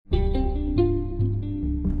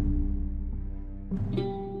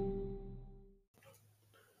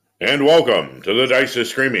And welcome to the Dice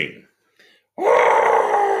is Screaming.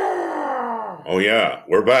 Oh yeah,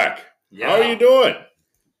 we're back. Yeah. How are you doing?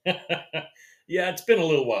 Yeah, it's been a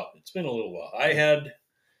little while.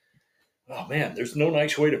 Oh man, there's no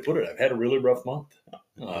nice way to put it. I've had a really rough month.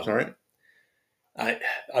 That's all right. I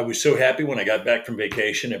was so happy when I got back from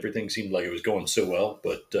vacation. Everything seemed like it was going so well,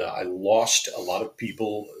 but I lost a lot of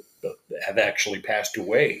people that have actually passed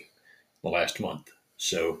away the last month.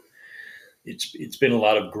 So it's been a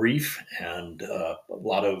lot of grief and a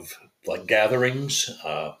lot of like gatherings,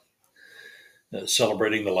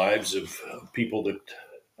 celebrating the lives of people that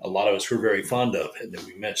a lot of us were very fond of and that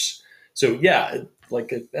we miss. So yeah,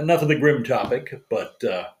 enough of the grim topic, but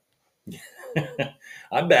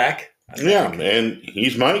I'm back. And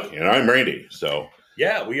he's Mike, and I'm Randy. So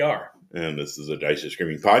Yeah, we are. and this is a Dice is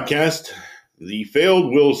Screaming podcast. The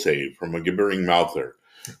failed will save from a gibbering mouther.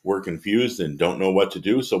 We're confused and don't know what to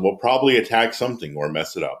do, so we'll probably attack something or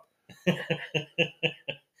mess it up.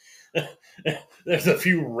 There's a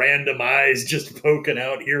few random eyes just poking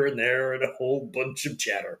out here and there and a whole bunch of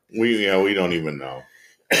chatter. We don't even know.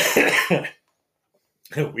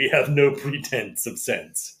 We have no pretense of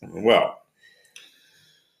sense. Well,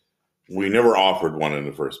 we never offered one in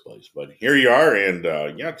the first place, but here you are, and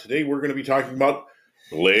today we're going to be talking about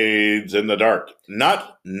blades in the dark.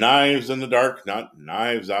 Not knives in the dark, not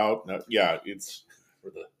knives out. It's... For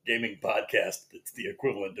the gaming podcast, it's the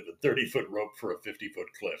equivalent of a 30-foot rope for a 50-foot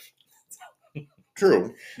cliff.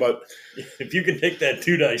 True, but if you can take that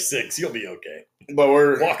 2-6, you'll be okay. But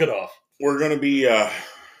walk it off. We're going to be,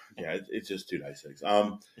 it's just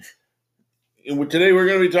 2-6. Today we're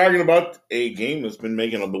going to be talking about a game that's been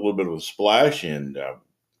making a little bit of a splash, and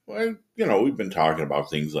we've been talking about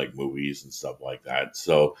things like movies and stuff like that.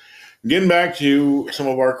 So, getting back to some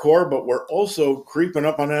of our core, but we're also creeping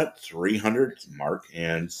up on that 300 mark,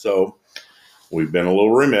 and so we've been a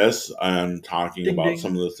little remiss on talking about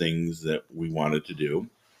some of the things that we wanted to do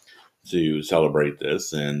to celebrate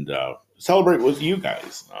this and celebrate with you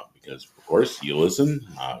guys, because of course you listen,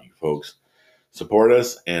 you folks support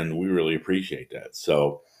us, and we really appreciate that.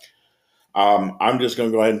 So I'm just going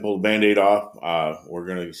to go ahead and pull the Band-Aid off. We're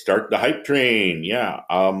going to start the hype train.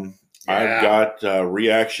 I've got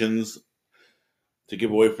reactions to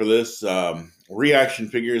give away for this. Reaction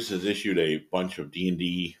Figures has issued a bunch of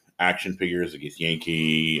D&D action figures against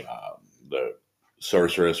Yankee, the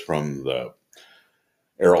Sorceress from the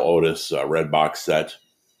Errol Otis red box set,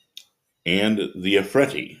 and the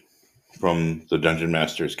Ifriti from the Dungeon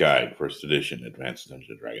Master's Guide, first edition, Advanced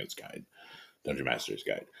Dungeons & Dragons Guide, Dungeon Master's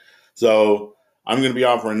Guide. So I'm going to be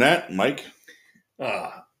offering that, Mike.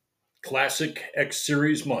 Classic X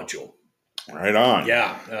Series module. Right on.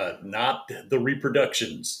 Yeah, not the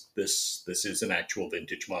reproductions. This is an actual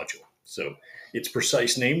vintage module. So its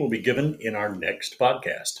precise name will be given in our next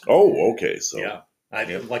podcast. Oh, okay. So yeah,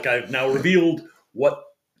 I've now revealed what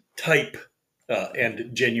type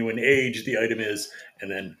and genuine age the item is,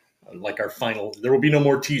 and then our final, there will be no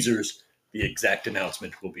more teasers. The exact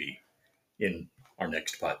announcement will be in our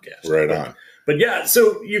next podcast. Right on. But yeah,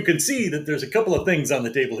 so you can see that there's a couple of things on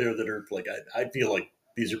the table here that are I feel like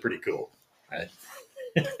these are pretty cool.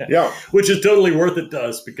 Yeah. Which is totally worth it to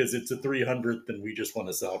us because it's a 300th and we just want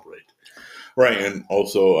to celebrate. Right. And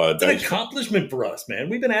also, it's an accomplishment for us, man.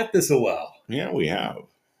 We've been at this a while. Yeah, we have.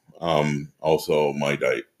 Also, my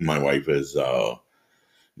wife has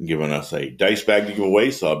given us a dice bag to give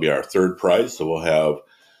away, so that'll be our third prize. So we'll have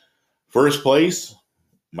first place,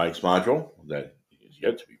 Mike's module, that is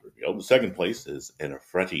yet to be revealed. The second place is an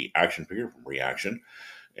Ifriti action figure from Reaction,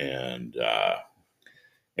 and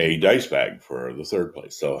a dice bag for the third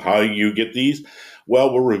place. So how you get these?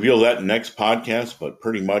 Well, we'll reveal that next podcast, but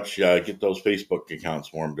pretty much get those Facebook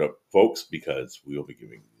accounts warmed up, folks, because we will be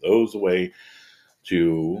giving those away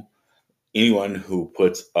to anyone who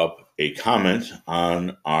puts up a comment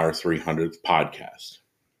on our 300th podcast.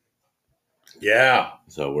 Yeah.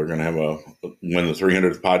 So we're going to have when the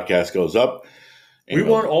 300th podcast goes up. We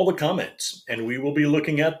want all the comments, and we will be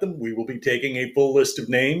looking at them. We will be taking a full list of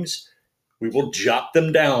names. We will jot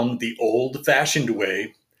them down the old-fashioned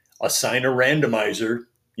way, assign a randomizer,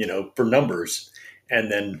 for numbers, and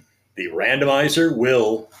then the randomizer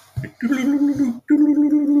will...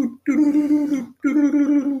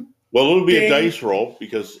 Well, it'll be a dice roll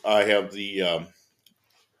because I have the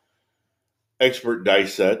expert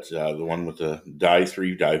dice set, the one with the die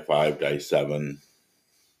 3, die 5, die 7,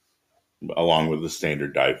 along with the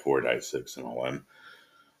standard die 4, die 6, and all them.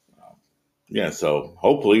 So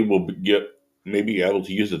hopefully we'll maybe able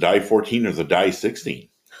to use the die 14 or the die 16.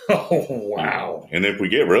 Oh, wow. And if we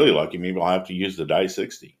get really lucky, maybe I'll have to use the die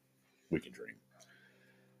 60. We can dream.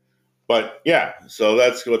 But yeah, so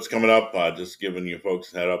that's what's coming up. Just giving you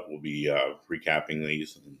folks a head up. We'll be recapping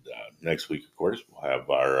these. And next week, of course, we'll have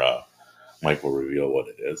our Mike will reveal what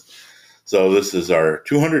it is. So this is our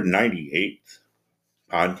 298th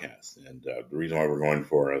podcast. And the reason why we're going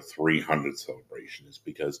for a 300 celebration is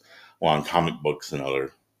because, well, on comic books and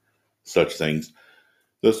other such things,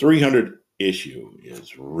 the 300 issue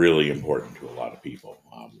is really important to a lot of people.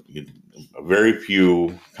 Very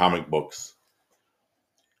few comic books,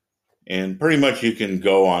 and pretty much you can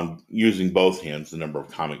go on using both hands the number of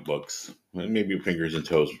comic books, and maybe fingers and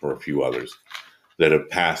toes for a few others that have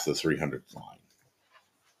passed the 300 line.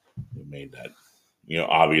 They made that,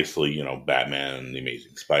 obviously, Batman and the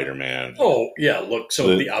Amazing Spider-Man. Oh, yeah. Look, some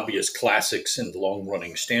of the obvious classics and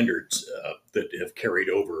long-running standards that have carried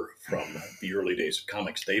over from the early days of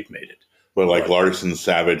comics, they've made it. But like Larson's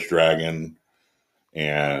Savage Dragon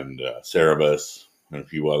and Cerebus and a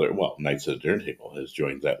few other, Knights of the Turntables has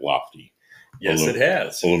joined that lofty, it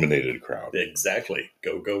has, illuminated crowd. Exactly.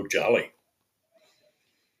 Go Jolly.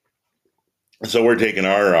 So we're taking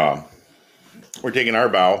our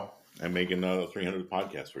bow and making a 300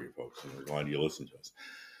 podcast for you folks, and we're glad you listen to us.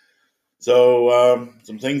 So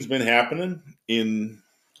some things been happening in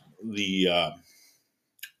the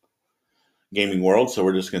gaming world, so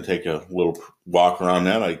we're just going to take a little walk around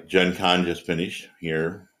that. Like Gen Con just finished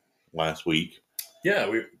here last week.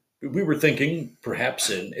 Yeah, we were thinking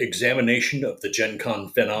perhaps an examination of the Gen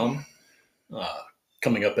Con phenom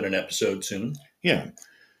coming up in an episode soon. Yeah.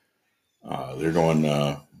 They're going,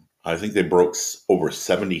 I think they broke over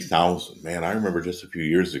 70,000. Man, I remember just a few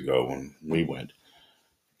years ago when we went,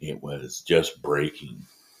 it was just breaking,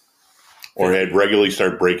 or had regularly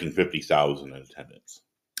started breaking 50,000 in attendance.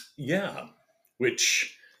 Yeah,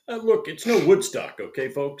 which, look, it's no Woodstock, okay,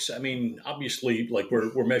 folks? I mean, obviously, like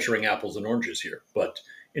we're measuring apples and oranges here, but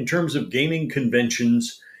in terms of gaming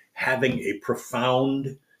conventions having a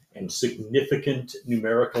profound and significant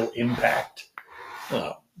numerical impact,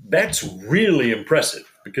 that's really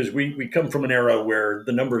impressive, because we come from an era where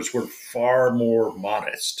the numbers were far more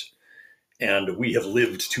modest, and we have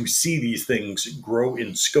lived to see these things grow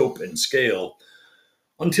in scope and scale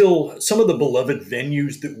until some of the beloved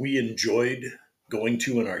venues that we enjoyed going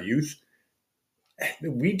to in our youth,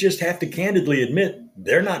 we just have to candidly admit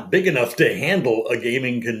they're not big enough to handle a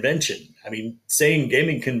gaming convention. I mean, saying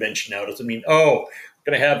gaming convention now doesn't mean, we're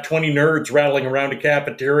going to have 20 nerds rattling around a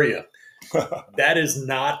cafeteria. That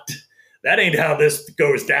ain't how this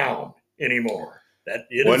goes down anymore.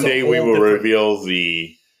 One day we will reveal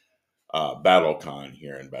the BattleCon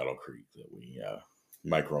here in Battle Creek that we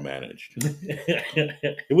micromanaged.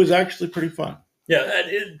 It was actually pretty fun. Yeah,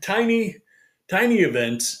 tiny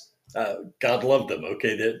events. God love them.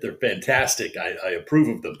 Okay, they're fantastic. I approve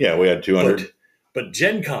of them. Yeah, we had 200. But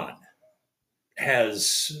Gen Con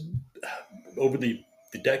has, over the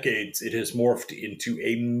decades, it has morphed into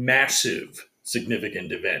a massive,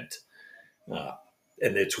 significant event.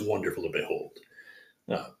 And it's wonderful to behold.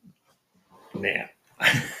 Man,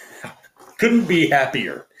 couldn't be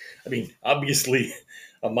happier. I mean, obviously,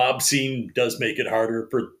 a mob scene does make it harder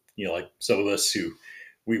for, like some of us who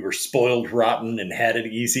we were spoiled rotten and had it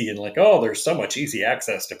easy, and like, there's so much easy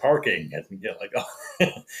access to parking, and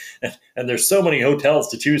and there's so many hotels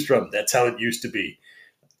to choose from. That's how it used to be.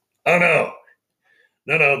 Oh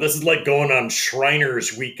no, this is like going on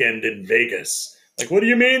Shriners weekend in Vegas. Like, what do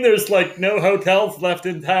you mean there's like no hotels left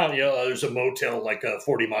in town? There's a motel like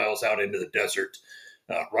 40 miles out into the desert,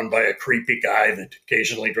 run by a creepy guy that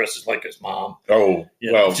occasionally dresses like his mom.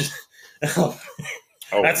 That's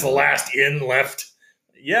the last inn left.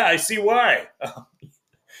 Yeah, I see why.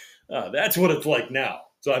 That's what it's like now.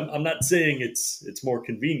 So I'm not saying it's more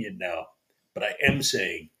convenient now, but I am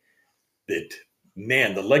saying that,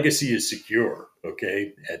 man, the legacy is secure,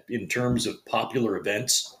 okay? In terms of popular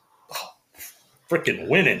events, freaking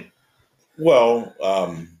winning. Well,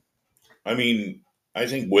 I mean, I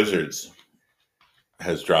think Wizards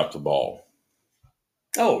has dropped the ball.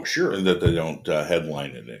 Oh, sure. And that they don't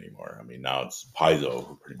headline it anymore. I mean, now it's Paizo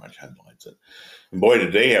who pretty much headlines it. And boy,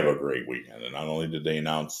 did they have a great weekend. And not only did they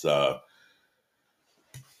announce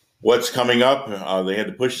what's coming up, they had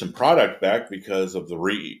to push some product back because of the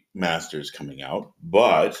remasters coming out.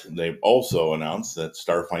 But they've also announced that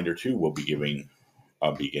Starfinder 2 will be getting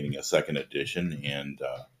a second edition. And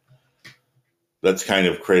that's kind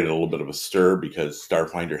of created a little bit of a stir because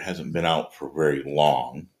Starfinder hasn't been out for very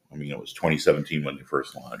long. I mean, it was 2017 when they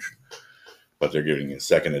first launched, but they're giving a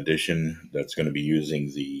second edition that's going to be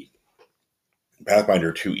using the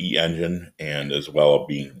Pathfinder 2E engine and as well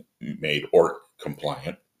being made ORC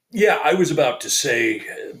compliant. Yeah, I was about to say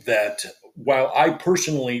that while I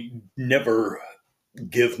personally never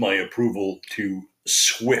give my approval to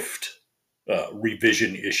swift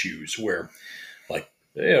revision issues where, like,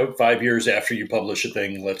 5 years after you publish a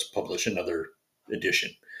thing, let's publish another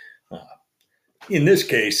edition. In this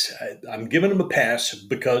case, I'm giving them a pass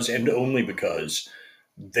because, and only because,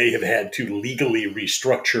 they have had to legally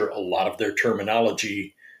restructure a lot of their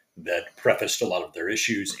terminology that prefaced a lot of their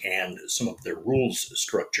issues and some of their rules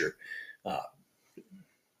structure uh,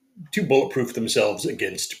 to bulletproof themselves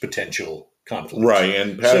against potential conflicts. Right.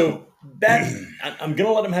 And Pat, So that I'm going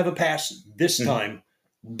to let them have a pass this time,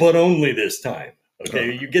 but only this time.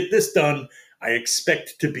 Okay, you get this done. I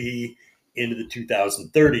expect to be into the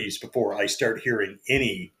 2030s before I start hearing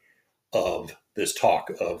any of this talk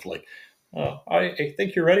of like, I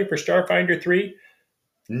think you're ready for Starfinder 3.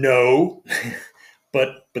 No,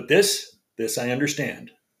 but this I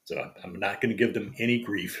understand. So I'm not going to give them any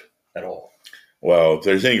grief at all. well, if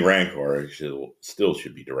there's any rancor, it still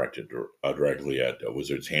should be directed directly at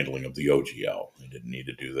Wizards' handling of the OGL. They didn't need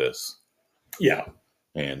to do this. Yeah.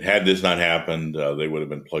 And had this not happened, they would have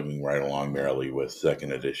been plugging right along merrily with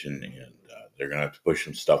second edition, and they're going to have to push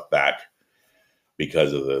some stuff back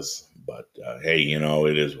because of this. But hey,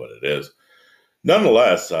 it is what it is.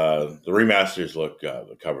 Nonetheless, the remasters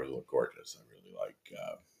the covers look gorgeous. I really like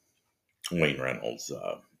Wayne Reynolds'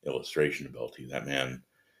 illustration ability. That man,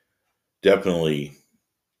 definitely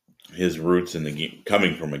his roots in the game,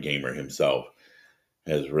 coming from a gamer himself,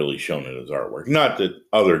 has really shown in his artwork. Not that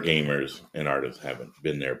other gamers and artists haven't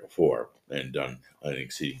been there before and done an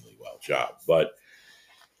exceedingly well job. But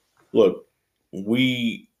look,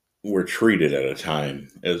 we were treated at a time,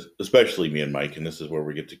 especially me and Mike, and this is where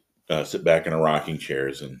we get to sit back in our rocking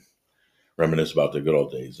chairs and reminisce about the good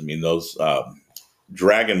old days. I mean, those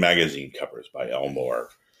Dragon magazine covers by Elmore,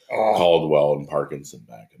 Caldwell, and Parkinson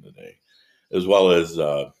back in the day, as well as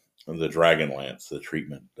the Dragonlance, the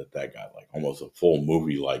treatment that got, like almost a full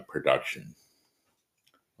movie-like production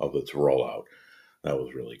of its rollout. That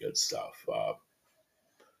was really good stuff.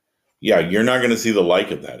 Yeah, you're not going to see the like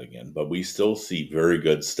of that again, but we still see very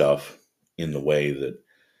good stuff in the way that,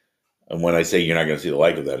 and when I say you're not going to see the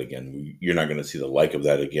like of that again, you're not going to see the like of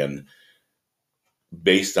that again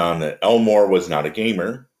based on that Elmore was not a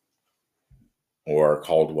gamer, or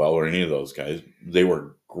Caldwell, or any of those guys. They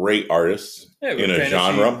were great artists in a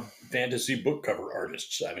genre. Fantasy book cover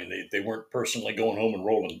artists. I mean, they weren't personally going home and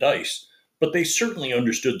rolling dice, but they certainly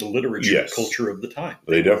understood the literature and culture of the time.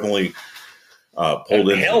 They definitely pulled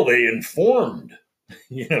in. Hell, they informed,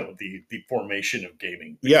 the formation of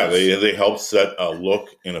gaming. Yeah, they helped set a look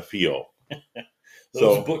and a feel.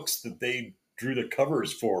 Those books that they drew the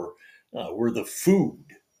covers for were the food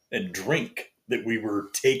and drink that we were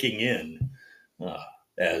taking in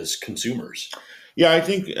as consumers. Yeah, I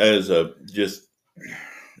think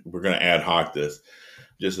we're going to ad hoc this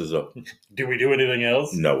just as a... Do we do anything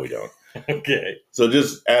else? No, we don't. Okay. So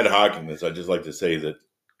just ad hocing this, I'd just like to say that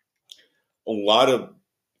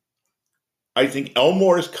I think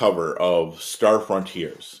Elmore's cover of Star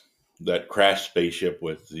Frontiers, that crashed spaceship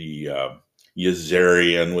with the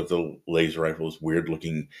Yazarian with the laser rifles, weird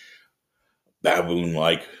looking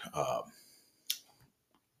baboon-like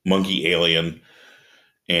monkey alien,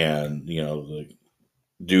 and, the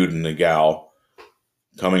dude and the gal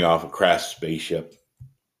coming off a crashed spaceship.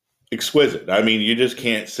 Exquisite. I mean, you just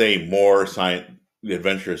can't say more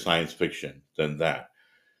adventurous science fiction than that.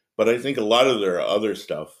 But I think a lot of their other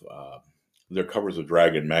stuff, their covers of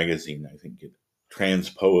Dragon magazine, I think get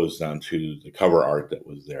transposed onto the cover art that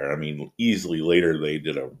was there. I mean, easily later they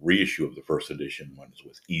did a reissue of the first edition ones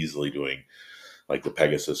with easily doing like the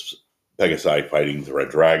Pegasi fighting the Red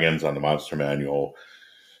Dragons on the Monster Manual,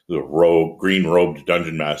 the green-robed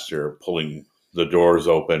Dungeon Master pulling the doors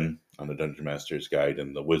open on the Dungeon Master's Guide,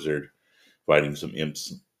 and the Wizard fighting some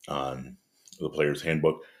imps on the Player's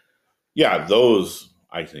Handbook. Yeah, those,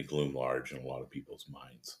 I think, loom large in a lot of people's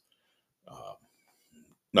minds.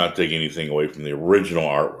 Not taking anything away from the original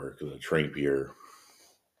artwork of the Trampier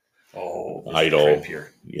idol. Trampier.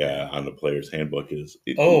 Yeah, on the Player's Handbook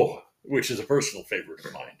which is a personal favorite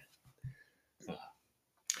of mine.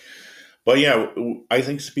 But yeah, I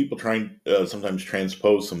think people sometimes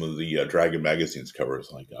transpose some of the Dragon magazine's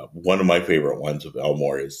covers. Like one of my favorite ones of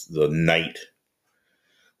Elmore is the knight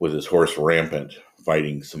with his horse Rampant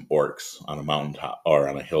fighting some orcs on a mountaintop or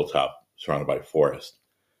on a hilltop surrounded by forest,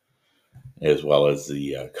 as well as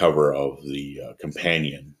the cover of the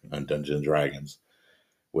companion on Dungeons and Dragons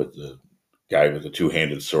with the guy with the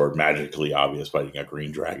two-handed sword, magically obvious, fighting a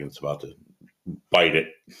green dragon that's about to bite it.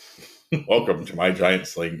 Welcome to my giant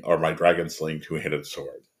sling or my dragon sling two-handed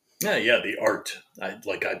sword. Yeah, the art. I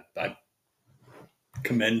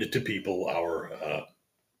commend to people our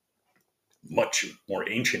much more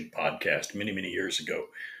ancient podcast many, many years ago.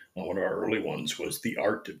 One of our early ones was The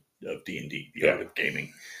Art of D&D, The Art of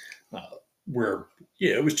Gaming, where,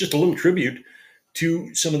 it was just a little tribute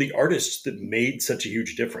to some of the artists that made such a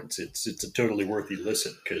huge difference. It's a totally worthy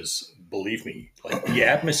listen because, believe me, like the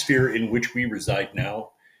atmosphere in which we reside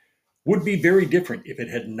now would be very different if it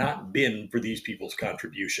had not been for these people's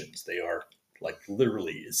contributions. They are like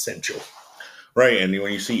literally essential. Right. And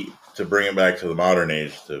when you see, to bring it back to the modern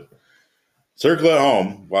age, to circle it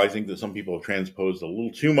home, well, I think that some people have transposed a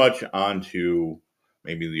little too much onto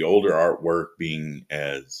maybe the older artwork being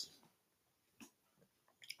as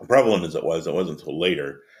prevalent as it wasn't until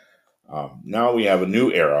later. Now we have a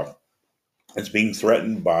new era. It's being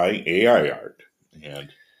threatened by AI art.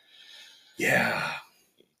 And yeah,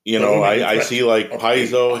 I see like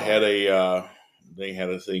Paizo had they had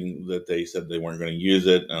a thing that they said they weren't going to use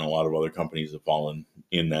it, and a lot of other companies have fallen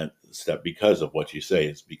in that step because of what you say.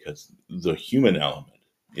 It's because the human element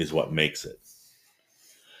is what makes it.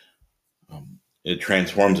 It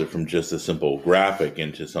transforms it from just a simple graphic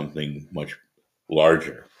into something much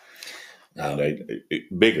larger and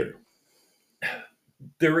bigger.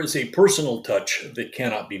 There is a personal touch that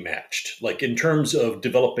cannot be matched. Like in terms of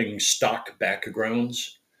developing stock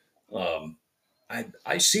backgrounds,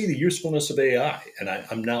 I see the usefulness of AI, and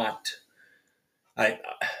I'm not.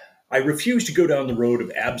 I refuse to go down the road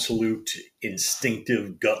of absolute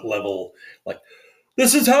instinctive gut level, like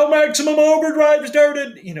this is how Maximum Overdrive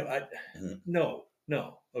started. No.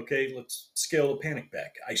 Okay, let's scale the panic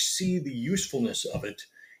back. I see the usefulness of it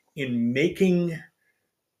in making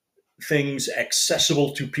things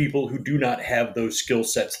accessible to people who do not have those skill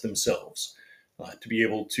sets themselves, to be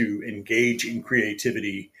able to engage in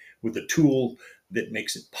creativity with a tool that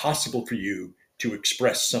makes it possible for you to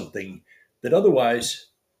express something that otherwise,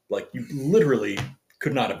 like, you literally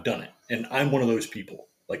could not have done it. And I'm one of those people.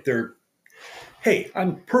 Like, hey,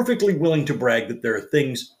 I'm perfectly willing to brag that there are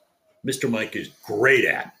things Mr. Mike is great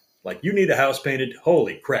at. Like, you need a house painted.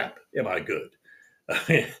 Holy crap, am I good?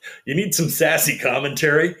 You need some sassy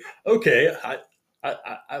commentary. Okay,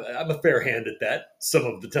 I'm a fair hand at that some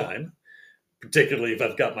of the time, particularly if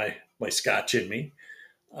I've got my scotch in me.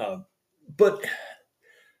 But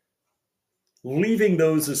leaving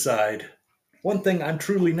those aside, one thing I'm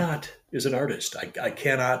truly not is an artist. I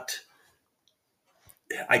cannot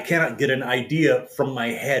get an idea from my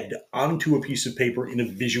head onto a piece of paper in a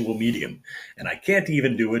visual medium. And I can't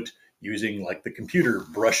even do it using like the computer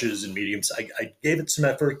brushes and mediums. I gave it some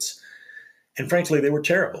efforts, and frankly, they were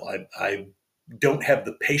terrible. I don't have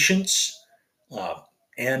the patience,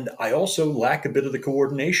 and I also lack a bit of the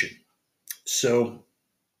coordination. So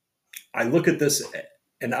I look at this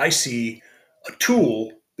and I see a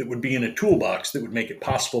tool that would be in a toolbox that would make it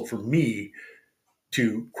possible for me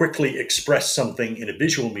to quickly express something in a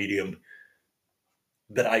visual medium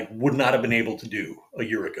that I would not have been able to do a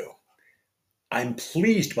year ago. I'm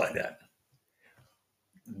pleased by that.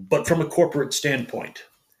 But from a corporate standpoint,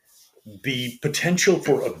 the potential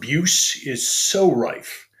for abuse is so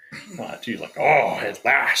rife. You're like, oh, at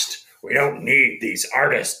last, we don't need these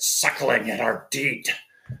artists suckling at our teat.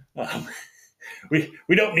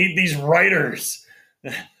 We don't need these writers,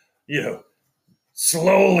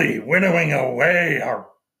 slowly winnowing away our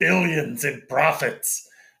billions in profits.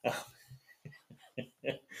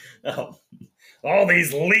 All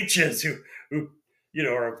these leeches who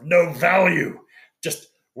are of no value, just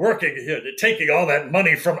working, taking all that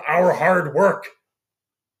money from our hard work,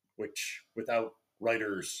 which without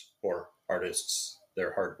writers or artists,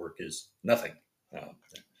 their hard work is nothing.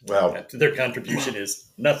 Their contribution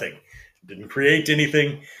is nothing. Didn't create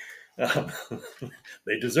anything.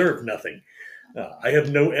 They deserve nothing. I have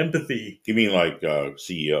no empathy. You mean like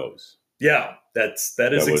CEOs? Yeah, that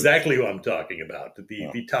is exactly who I'm talking about.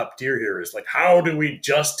 The top tier here is like, how do we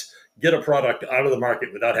just get a product out of the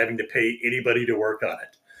market without having to pay anybody to work on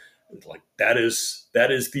it? It's like that is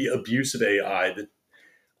the abuse of AI that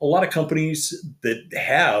a lot of companies that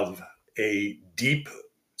have a deep,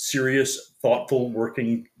 serious, thoughtful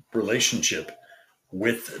working relationship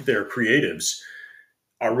with their creatives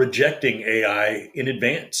are rejecting AI in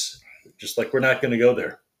advance. Just like we're not going to go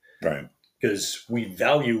there. Right. Because we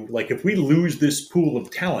value, like if we lose this pool of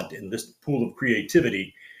talent and this pool of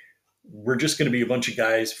creativity, we're just going to be a bunch of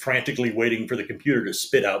guys frantically waiting for the computer to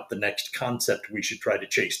spit out the next concept we should try to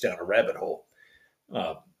chase down a rabbit hole.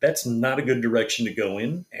 That's not a good direction to go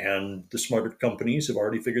in, and the smarter companies have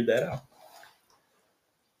already figured that out.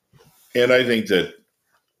 And I think that,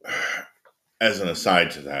 as an aside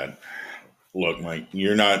to that, look, Mike,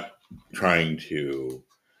 you're not trying to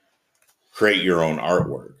create your own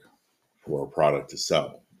artwork for a product to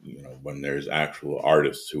sell. when there's actual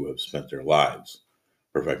artists who have spent their lives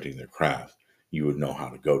perfecting their craft, you would know how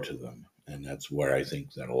to go to them. And that's where I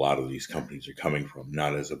think that a lot of these companies are coming from,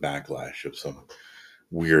 not as a backlash of some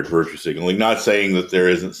weird virtue signaling. Not saying that there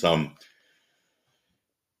isn't some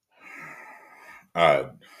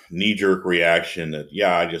knee-jerk reaction that,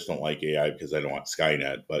 yeah, I just don't like AI because I don't want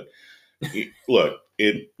Skynet. But look,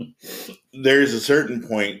 there's a certain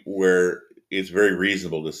point where it's very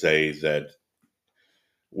reasonable to say that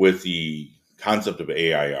with the concept of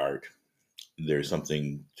AI art, there's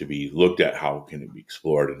something to be looked at. How can it be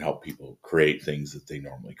explored and help people create things that they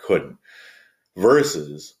normally couldn't,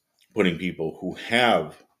 versus putting people who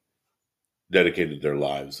have dedicated their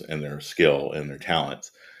lives and their skill and their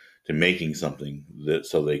talents to making something that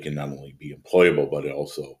so they can not only be employable but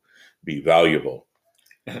also be valuable.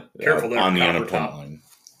 Careful there, on the unemployment line,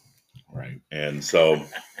 right? And so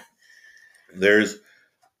there's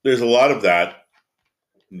a lot of that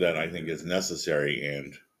I think is necessary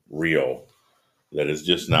and real, that is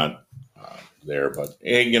just not there. But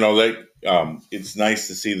it's nice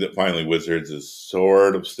to see that finally Wizards is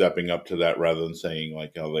sort of stepping up to that, rather than saying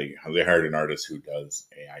like, how they hired an artist who does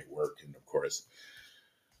AI work, and of course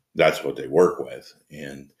that's what they work with,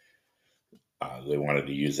 and they wanted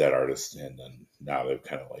to use that artist, and then now they're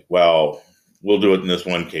kind of like, well, we'll do it in this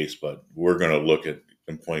one case, but we're going to look at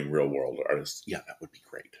employing real world artists. Yeah, that would be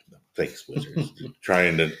great. Thanks, Wizards.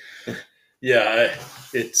 Trying to. Yeah,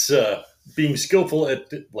 it's being skillful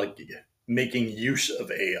at like making use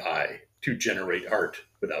of AI to generate art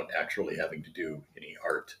without actually having to do any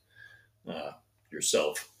art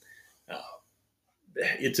yourself.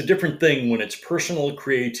 It's a different thing when it's personal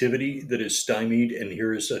creativity that is stymied, and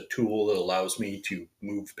here's a tool that allows me to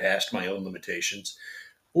move past my own limitations.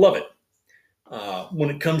 Love it. When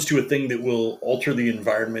it comes to a thing that will alter the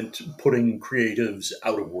environment, putting creatives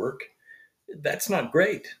out of work, that's not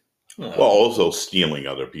great. Well, also stealing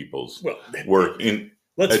other people's work.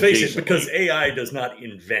 Let's face it, because AI does not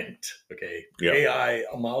invent, okay? Yeah. AI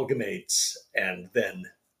amalgamates and then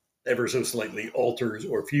ever so slightly alters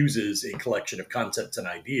or fuses a collection of concepts and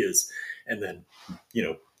ideas, and then,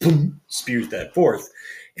 boom, spews that forth.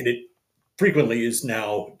 And it frequently is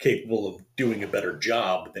now capable of doing a better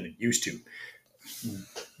job than it used to.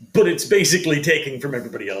 But it's basically taking from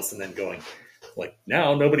everybody else and then going, like,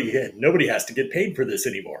 now nobody has to get paid for this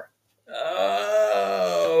anymore.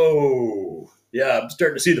 Oh, yeah, I'm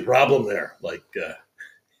starting to see the problem there. Like,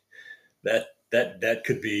 that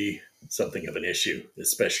could be something of an issue,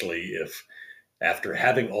 especially if after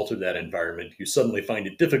having altered that environment, you suddenly find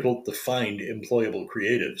it difficult to find employable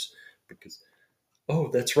creatives because, oh,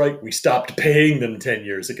 that's right, we stopped paying them 10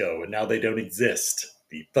 years ago and now they don't exist.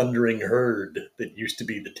 The thundering herd that used to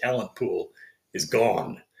be the talent pool is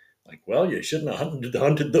gone. Like, well, you shouldn't have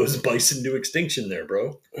hunted those bison to extinction there,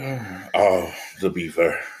 bro. Oh, the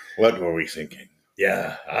beaver. What were we thinking?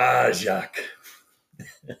 Yeah, Jacques.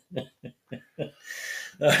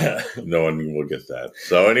 No one will get that.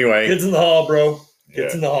 So anyway, kids in the hall, bro.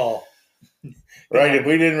 Kids in the hall. Right. If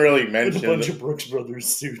we didn't really mention with a bunch of Brooks Brothers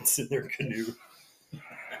suits in their canoe.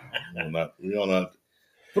 we'll not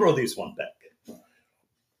throw these one back.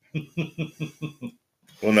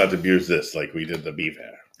 We'll not abuse this like we did the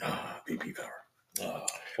beaver. Beaver.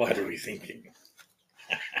 What are we thinking?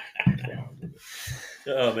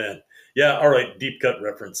 Oh man. Yeah. All right. Deep cut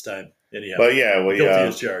reference time. Anyhow. But yeah, guilty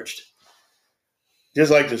as charged.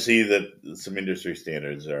 Just like to see that some industry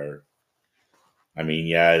standards are. I mean,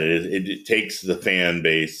 yeah, it takes the fan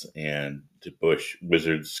base and to push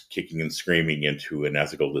Wizards kicking and screaming into an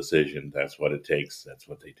ethical decision. That's what it takes. That's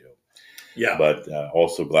what they do. Yeah. But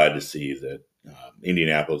also glad to see that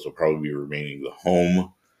Indianapolis will probably be remaining the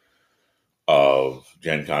home of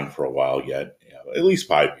Gen Con for a while yet. At least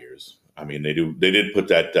 5 years. I mean, they did put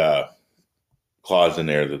that clause in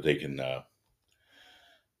there that they can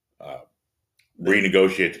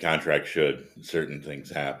renegotiate the contract should certain things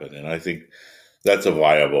happen. And I think that's a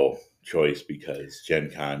viable choice because Gen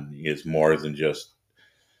Con is more than just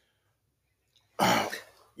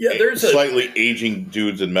there's slightly aging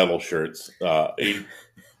dudes in metal shirts. Which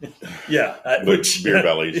beer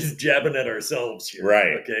bellies is jabbing at ourselves here.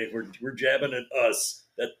 Right. Okay, we're jabbing at us.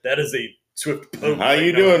 That is a swift poke. How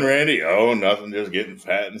you doing, Randy? Oh, nothing, just getting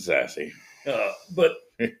fat and sassy. But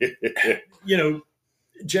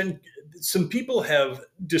some people have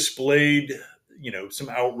displayed, some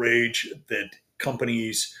outrage that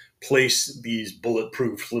companies place these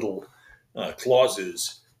bulletproof little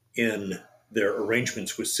clauses in their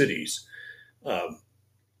arrangements with cities.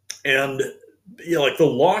 And like the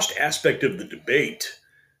lost aspect of the debate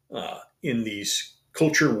in these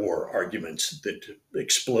culture war arguments that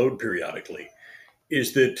explode periodically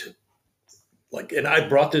is that, like, and I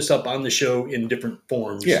brought this up on the show in different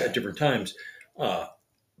forms at different times.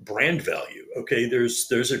 Brand value. Okay,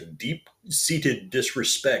 there's a deep-seated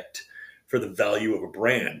disrespect for the value of a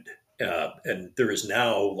brand, and there is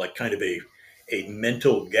now like kind of a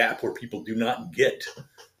mental gap where people do not get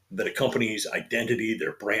that a company's identity,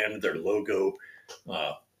 their brand, their logo,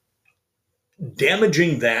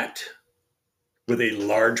 damaging that with a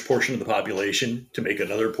large portion of the population to make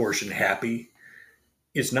another portion happy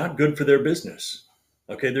is not good for their business.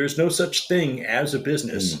 Okay, there's no such thing as a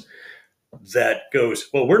business that goes,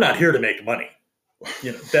 well, we're not here to make money.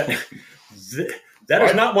 You know, that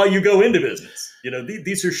is not why you go into business. You know,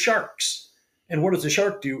 these are sharks. And what does a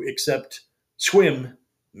shark do except swim,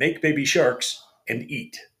 make baby sharks, and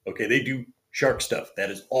eat? Okay, they do shark stuff. That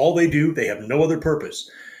is all they do. They have no other purpose.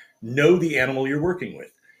 Know the animal you're working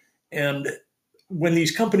with. And when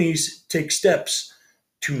these companies take steps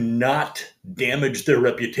to not damage their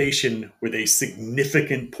reputation with a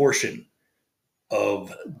significant portion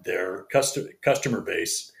of their customer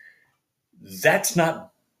base, that's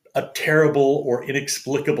not a terrible or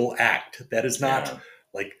inexplicable act. That is not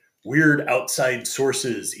like weird outside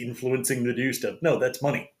sources influencing the do stuff. No, that's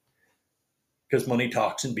money, because money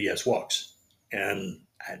talks and BS walks. And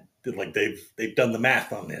like they've done the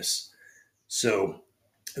math on this, so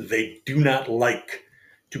they do not like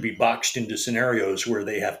to be boxed into scenarios where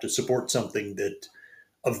they have to support something that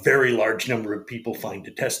a very large number of people find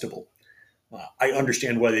detestable. I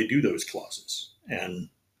understand why they do those clauses, and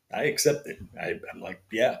I accept it. I'm like,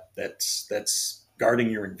 yeah, that's guarding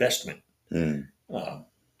your investment. That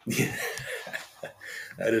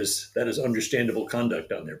is understandable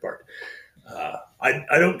conduct on their part.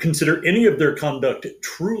 I don't consider any of their conduct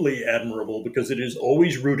truly admirable, because it is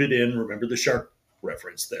always rooted in, remember the shark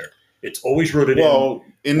reference there. It's always rooted in. Well,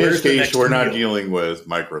 in this case, we're not dealing with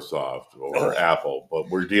Microsoft or Apple, but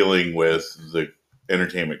we're dealing with the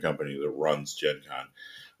entertainment company that runs Gen Con,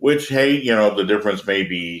 which, hey, you know, the difference may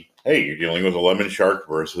be, hey, you're dealing with a lemon shark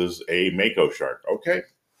versus a mako shark. Okay.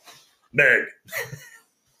 Meg.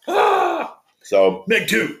 So Meg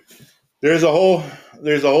 2. There's a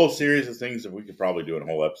whole series of things that we could probably do a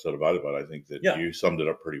whole episode about it, but I think that you summed it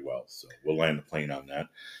up pretty well. So we'll land the plane on that.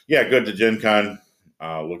 Yeah, good to Gen Con.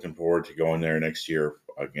 Looking forward to going there next year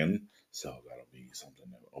again. So that'll be something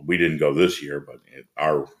that we didn't go this year, but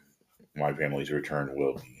my family's return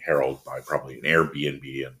will be heralded by probably an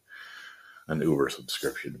Airbnb and an Uber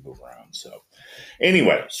subscription to move around. So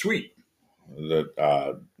anyway, sweet.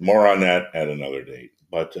 More on that at another date.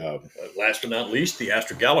 But last but not least, the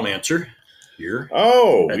Astrogalomancer here.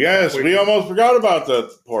 Oh, yes. We almost forgot about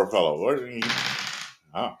the poor fellow.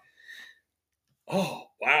 Oh,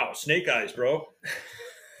 wow. Snake eyes, bro.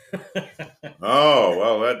 Oh,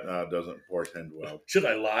 well, that doesn't portend well. Should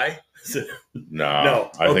I lie?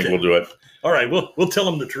 No. I think we'll do it. All right. We'll tell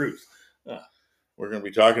them the truth. We're going to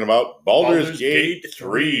be talking about Baldur's Gate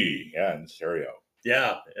 3. Yeah, in stereo.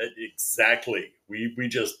 Yeah, exactly. We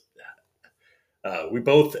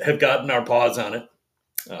both have gotten our paws on it.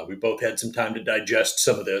 We both had some time to digest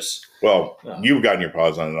some of this. Well, you've gotten your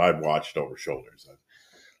paws on it. I've watched over shoulders.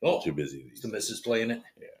 I'm too busy. The missus playing it?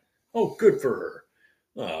 Yeah. Oh, good for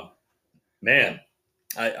her. Man,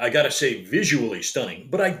 I got to say, visually stunning.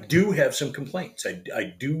 But I do have some complaints.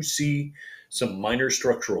 I do see some minor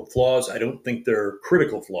structural flaws. I don't think they're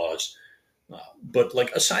critical flaws. But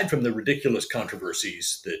like, aside from the ridiculous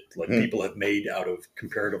controversies that people have made out of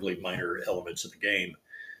comparatively minor elements of the game,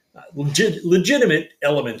 legitimate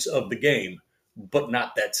elements of the game, but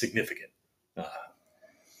not that significant.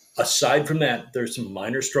 Aside from that, there's some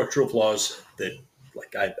minor structural flaws that,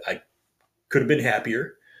 like, I could have been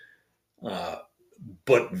happier.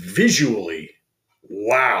 But visually,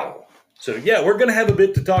 wow. So yeah, we're going to have a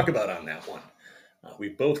bit to talk about on that one.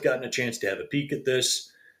 We've both gotten a chance to have a peek at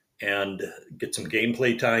this and get some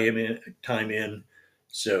gameplay time in.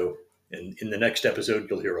 So in the next episode,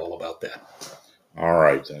 you'll hear all about that. All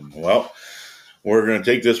right, then. Well, we're going to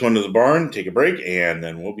take this one to the barn, take a break, and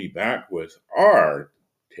then we'll be back with our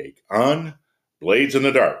take on Blades in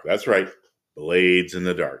the Dark. That's right, Blades in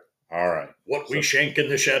the Dark. All right. What we shank in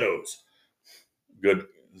the shadows. Good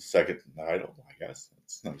second title, I guess.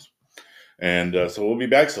 That's nice. And so we'll be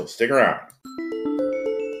back, so stick around.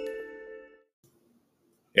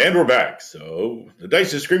 And we're back. So the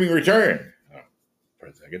Dice is Screaming return. For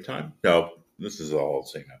a second time? No, this is all the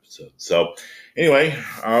same episode. So anyway,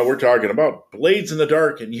 we're talking about Blades in the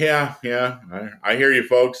Dark. And yeah, I hear you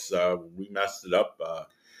folks. We messed it up.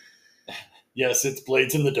 Yes, it's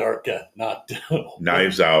Blades in the Dark, not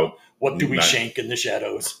Knives Out. What do we shank in the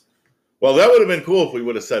shadows? Well, that would have been cool if we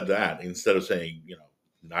would have said that instead of saying,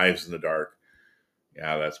 Knives in the Dark.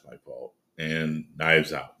 Yeah, that's my fault. And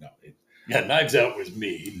Knives Out. No, Yeah, Knives Out was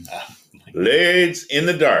me. Blades in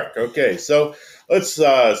the Dark. Okay, so let's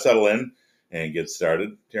settle in and get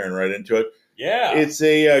started. Tearing right into it. Yeah. It's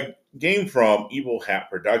a game from Evil Hat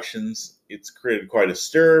Productions. It's created quite a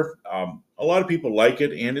stir. A lot of people like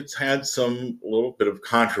it, and it's had some little bit of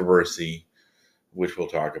controversy, which we'll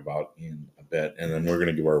talk about in a bit. And then we're going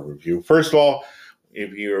to give our review. First of all,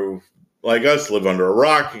 if you, like us, live under a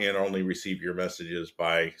rock and only receive your messages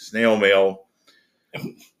by snail mail,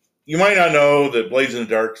 you might not know that Blades in the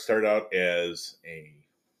Dark started out as a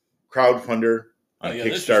crowdfunder on This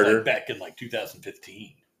was Kickstarter. like back in like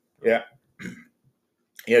 2015. Yeah.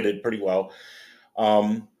 Yeah, it did pretty well.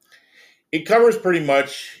 It covers pretty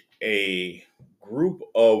much a group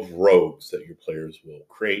of rogues that your players will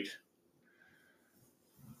create.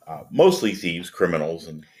 Mostly thieves, criminals,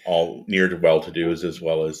 and all near to well-to-dos, as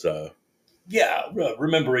well as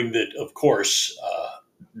remembering that, of course,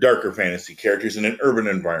 darker fantasy characters in an urban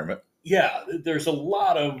environment. Yeah, there's a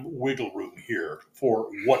lot of wiggle room here for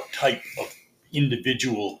what type of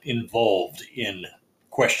individual involved in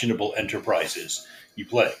questionable enterprises you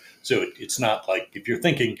play. So it's not like, if you're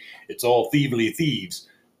thinking it's all thievery thieves,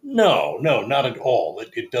 no, not at all.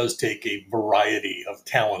 It does take a variety of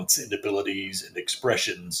talents and abilities and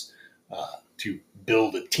expressions to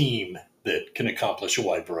build a team that can accomplish a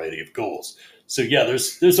wide variety of goals. So yeah,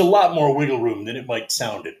 there's a lot more wiggle room than it might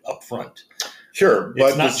sound up front. Sure, but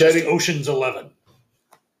it's not just Ocean's 11.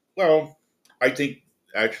 Well, I think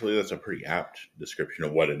actually that's a pretty apt description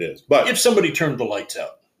of what it is. But if somebody turned the lights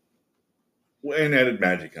out and added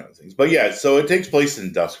magic kind of things. But yeah, so it takes place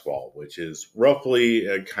in Duskwall, which is roughly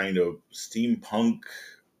a kind of steampunk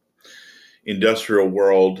industrial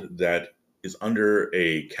world that is under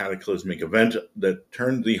a cataclysmic event that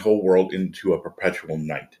turned the whole world into a perpetual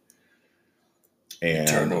night. And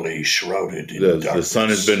eternally shrouded in darkness. darkness. The sun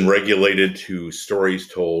has been regulated to stories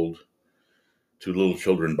told to little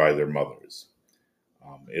children by their mothers.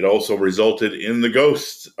 It also resulted in the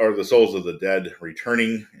ghosts or the souls of the dead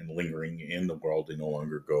returning and lingering in the world. They no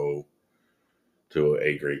longer go to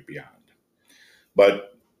a great beyond.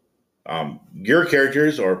 But your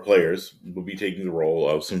characters or players will be taking the role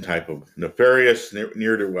of some type of nefarious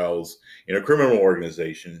ne'er-do-wells in a criminal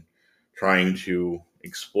organization trying to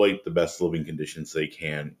exploit the best living conditions they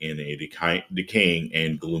can in a decaying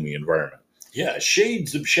and gloomy environment. Yeah,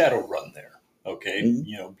 shades of Shadowrun there. Okay,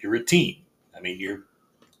 Mm-hmm. You're a team. I mean,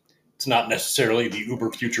 it's not necessarily the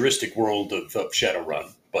uber futuristic world of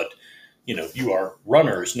Shadowrun, but you are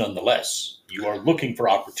runners nonetheless. You are looking for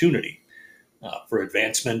opportunity, for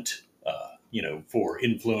advancement, for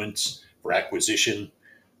influence, for acquisition.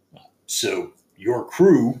 So your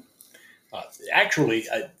crew, actually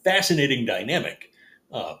a fascinating dynamic.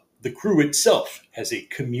 The crew itself has a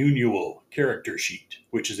communal character sheet,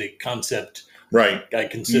 which is a concept. Right. I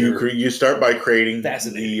consider you start by creating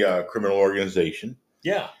the criminal organization.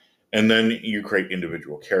 Yeah. And then you create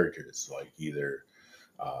individual characters, like either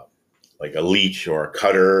like a leech or a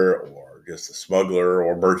cutter or just a smuggler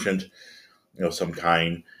or merchant, some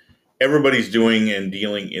kind. Everybody's doing and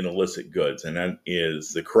dealing in illicit goods. And that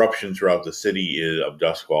is the corruption throughout the city of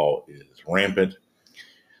Duskwall is rampant.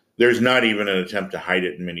 There's not even an attempt to hide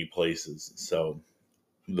it in many places. So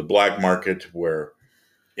the black market where...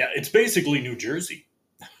 Yeah, it's basically New Jersey.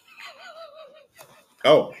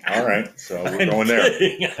 Oh, all right. So we're going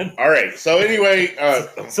there. All right. So anyway...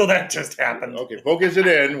 so that just happened. Okay, focus it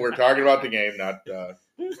in. We're talking about the game, not...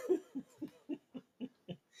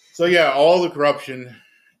 So yeah, all the corruption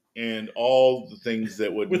and all the things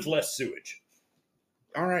that would... With less sewage.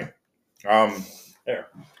 All right. There.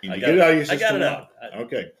 You get it out of your system. I got it out.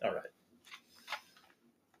 Okay. All right.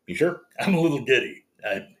 You sure? I'm a little giddy.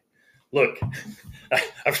 Look,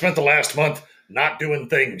 I've spent the last month not doing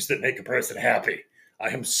things that make a person happy. I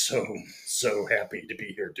am so happy to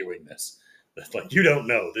be here doing this. It's like, you don't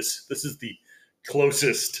know. This is the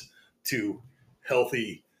closest to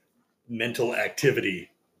healthy mental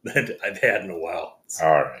activity that I've had in a while.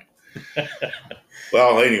 All right.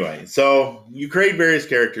 Well, anyway, so you create various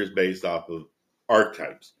characters based off of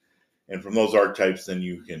archetypes. And from those archetypes, then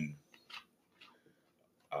you can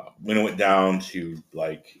winnow it down to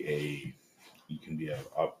like you can be a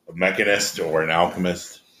mechanist or an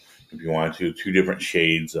alchemist if you want to. Two different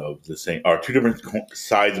shades of the same, or two different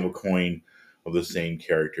sides of a coin of the same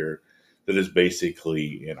character that is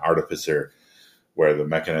basically an artificer, where the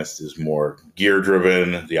mechanist is more gear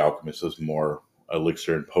driven, the alchemist is more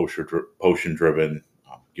elixir and potion driven,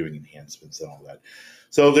 giving enhancements and all that.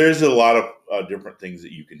 So there's a lot of different things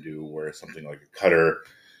that you can do, where something like a cutter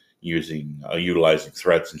utilizing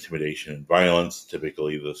threats, intimidation, and violence,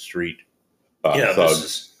 typically the street Yeah, thug.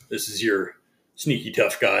 this is your sneaky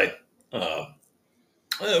tough guy.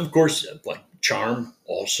 Of course, like charm,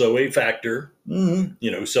 also a factor.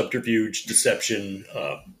 Mhm. Subterfuge, deception,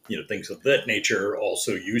 things of that nature are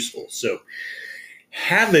also useful. So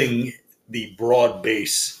having the broad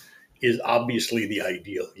base is obviously the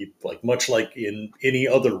ideal. Much like in any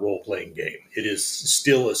other role playing game, it is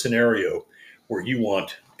still a scenario where you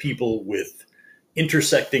want people with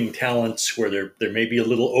intersecting talents where there may be a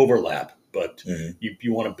little overlap, but Mhm.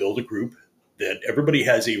 you want to build a group that everybody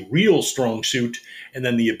has a real strong suit and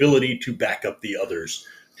then the ability to back up the others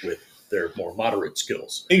with their more moderate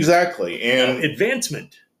skills. Exactly. Now, And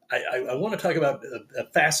advancement. I want to talk about a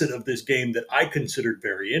facet of this game that I considered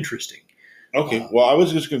very interesting. okay, well, I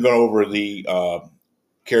was just going to go over the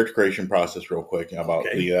character creation process real quick about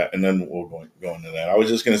Okay. the, and then we'll go into that. I was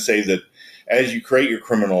just going to say that as you create your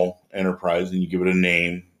criminal enterprise and you give it a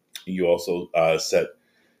name, you also set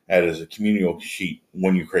that as a communal sheet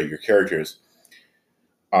when you create your characters.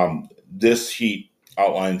 This sheet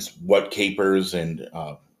outlines what capers and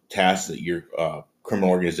tasks that your criminal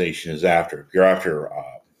organization is after. If you're after uh,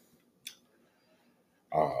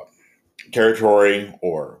 territory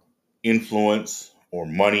or influence or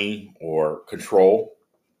money or control,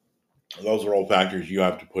 those are all factors you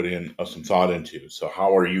have to put in some thought into. So,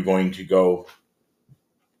 how are you going to go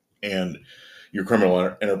and your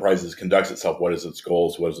criminal enterprises conducts itself? What is its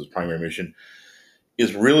goals? What is its primary mission?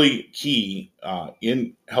 Is really key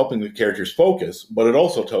in helping the characters focus, but it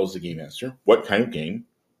also tells the game master what kind of game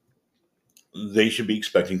they should be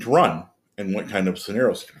expecting to run and what kind of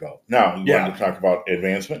scenarios to develop. Now, you wanted Yeah. to talk about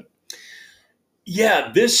advancement?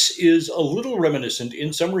 Yeah, this is a little reminiscent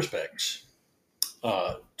in some respects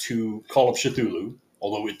to Call of Cthulhu,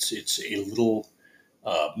 although it's a little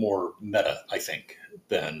more meta, I think,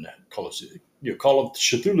 than Call of Cthulhu. Call of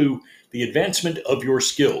Cthulhu, the advancement of your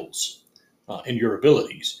skills and your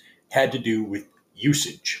abilities had to do with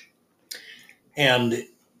usage, and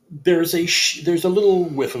there's a little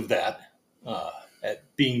whiff of that at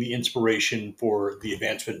being the inspiration for the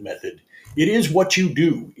advancement method. It is what you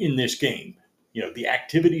do in this game. The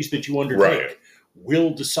activities that you undertake Right.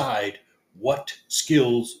 will decide what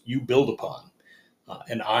skills you build upon.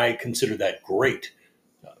 And I consider that great,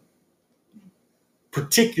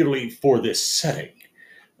 particularly for this setting.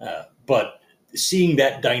 But seeing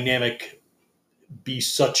that dynamic be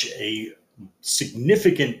such a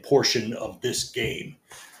significant portion of this game,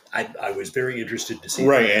 I was very interested to see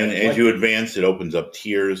Right, that. and I as liked you it. advance, it opens up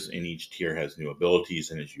tiers, and each tier has new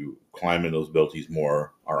abilities. And as you climb in those abilities,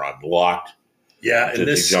 more are unlocked Yeah, and to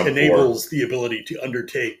this jump for. enables the ability to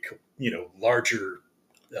undertake, larger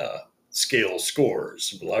uh, scale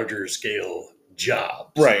scores, larger scale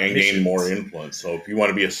jobs, Right, and gain more missions. influence. So if you want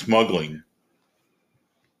to be a smuggling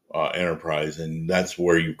enterprise, and that's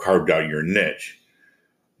where you carved out your niche,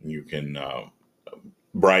 you can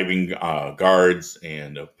bribing guards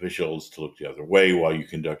and officials to look the other way while you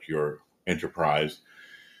conduct your enterprise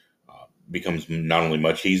becomes not only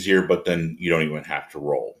much easier, but then you don't even have to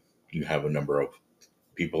roll. You have a number of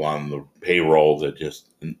people on the payroll that just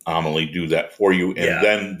nominally do that for you, and Yeah,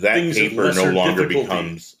 then that things of paper no lesser longer difficulty.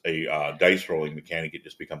 becomes a dice rolling mechanic; it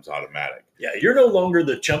just becomes automatic. Yeah, you're no longer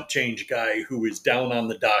the chump change guy who is down on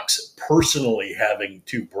the docks personally having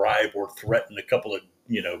to bribe or threaten a couple of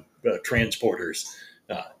transporters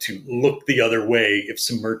to look the other way if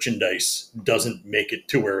some merchandise doesn't make it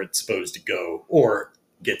to where it's supposed to go or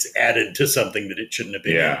gets added to something that it shouldn't have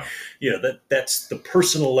been Yeah, in. That's the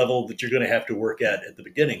personal level that you're going to have to work at the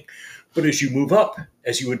beginning. But as you move up,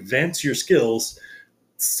 as you advance your skills,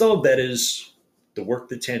 some of that is the work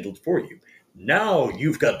that's handled for you. Now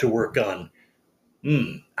you've got to work on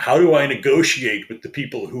how do I negotiate with the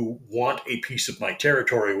people who want a piece of my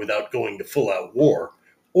territory without going to full out war?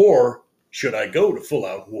 Or should I go to full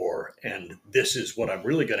out war? And this is what I'm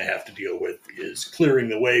really going to have to deal with is clearing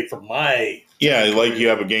the way for my yeah. Like you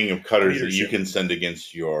have a gang of cutters that you leadership. can send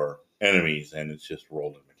against your enemies, and it's just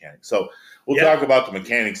rolling mechanics. So we'll Yeah. talk about the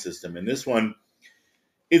mechanic system. And this one,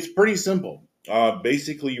 it's pretty simple.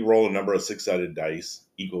 Basically, you roll a number of six-sided dice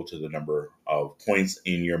equal to the number of points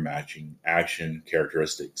in your matching action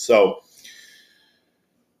characteristics. So,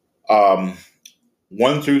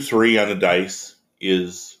 1 through 3 on the dice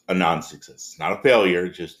is a non-success. It's not a failure;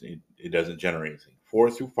 it doesn't generate anything.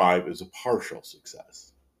 4 through 5 is a partial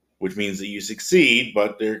success, which means that you succeed,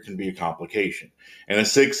 but there can be a complication. And a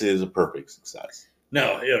 6 is a perfect success.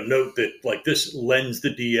 Now, note that like this lends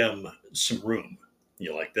the DM some room.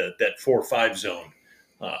 Like that 4-5 zone.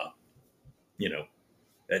 Uh, you know,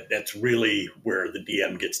 that's really where the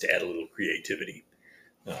DM gets to add a little creativity.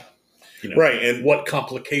 Right. And what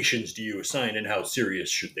complications do you assign and how serious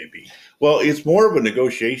should they be? well, it's more of a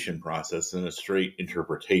negotiation process than a straight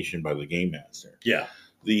interpretation by the game master. Yeah.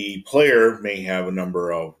 The player may have a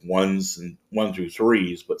number of 1s and 1 through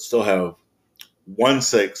 3s, but still have 1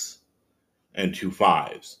 6 and 2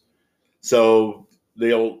 5s. So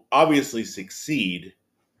they'll obviously succeed,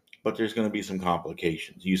 but there's going to be some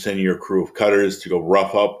complications. You send your crew of cutters to go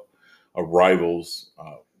rough up a rival's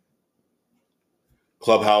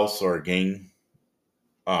clubhouse or a gang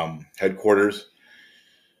headquarters,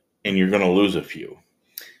 and you're going to lose a few.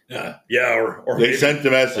 Or they sent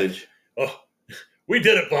the message. Oh, we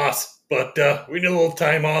did it, boss, but we need a little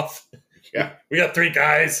time off. Yeah, we got 3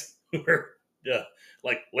 guys who are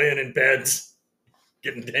like laying in beds.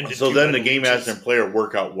 So then the game master and player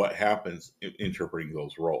work out what happens in interpreting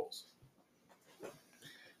those roles.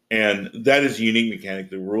 And that is a unique mechanic.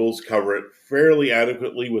 The rules cover it fairly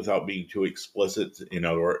adequately without being too explicit. In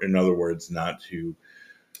other words, not to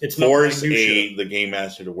force the game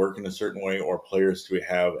master to work in a certain way or players to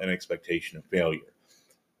have an expectation of failure.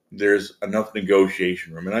 There's enough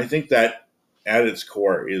negotiation room. And I think that at its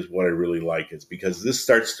core is what I really like. Is because this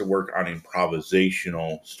starts to work on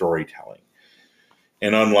improvisational storytelling.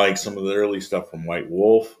 And unlike some of the early stuff from White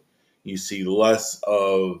Wolf, you see less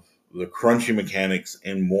of the crunchy mechanics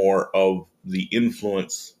and more of the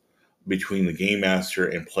influence between the game master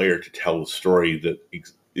and player to tell a story that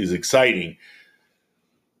is exciting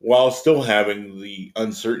while still having the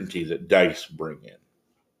uncertainty that dice bring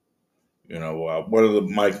in. One of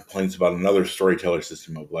my complaints about another storyteller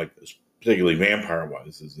system of like this, particularly Vampire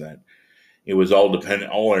is that it was all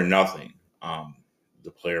dependent, all or nothing. The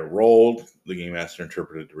player rolled, the game master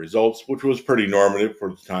interpreted the results, which was pretty normative for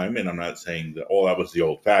the time. And I'm not saying that, that was the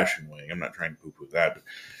old-fashioned way. I'm not trying to poo-poo that. But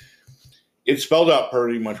it spelled out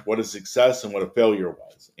pretty much what a success and what a failure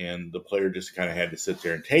was. And the player just kind of had to sit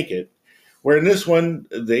there and take it. Where in this one,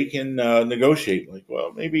 they can negotiate. Like,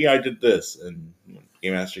 well, maybe I did this. And the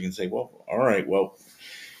game master can say, well, all right, well,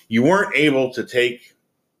 you weren't able to take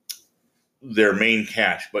their main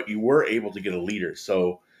cache, but you were able to get a leader.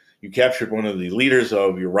 So you captured one of the leaders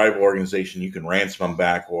of your rival organization, you can ransom them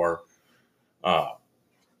back or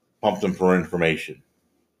pump them for information.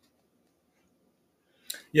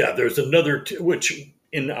 Yeah, there's another, which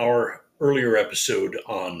in our earlier episode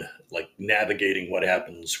on like navigating what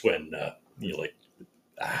happens when,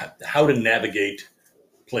 how to navigate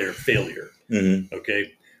player failure. Mm-hmm.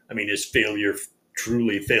 Okay. I mean, is failure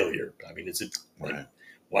truly failure? I mean, is it like,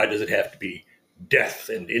 why does it have to be death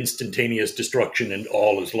and instantaneous destruction and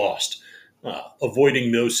all is lost?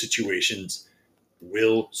 Avoiding those situations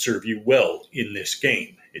will serve you well in this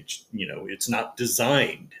game. It's not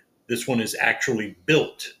designed. This one is actually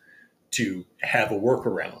built to have a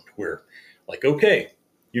workaround where, like, okay,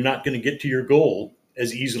 you're not going to get to your goal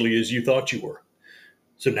as easily as you thought you were.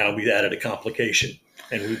 So now we've added a complication,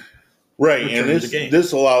 and we and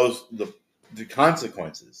this allows the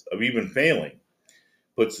consequences of even failing.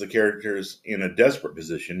 Puts the characters in a desperate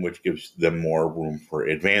position, which gives them more room for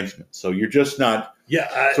advancement. So you're just not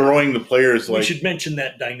throwing the players we should mention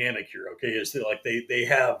that dynamic here, okay? Is that like they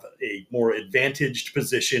have a more advantaged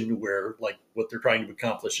position where like what they're trying to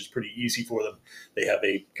accomplish is pretty easy for them. They have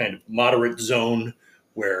a kind of moderate zone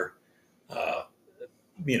where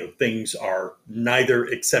things are neither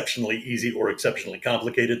exceptionally easy or exceptionally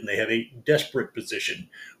complicated, and they have a desperate position,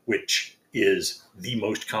 which is the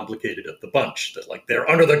most complicated of the bunch. That like they're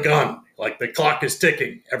under the gun, like the clock is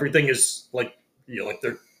ticking, everything is like like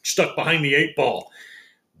they're stuck behind the 8 ball.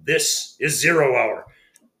 This is 0 hour.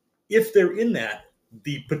 If they're in that,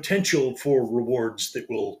 the potential for rewards that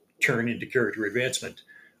will turn into character advancement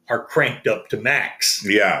are cranked up to max.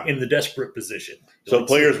 In the desperate position. So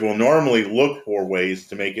players will normally look for ways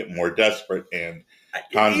to make it more desperate and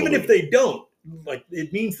convoluted. Even if they don't, like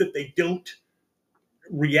it means that they don't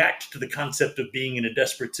react to the concept of being in a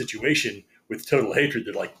desperate situation with total hatred.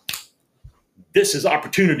 They're like, this is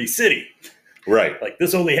Opportunity City. Right. Like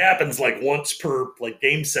this only happens like once per like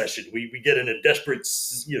game session. We get in a desperate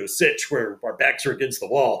sitch where our backs are against the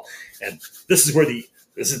wall, and this is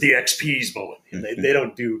the XP's moment. And they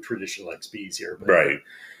don't do traditional XP's here.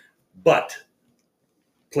 But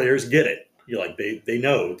players get it. They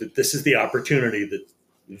know that this is the opportunity that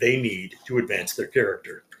they need to advance their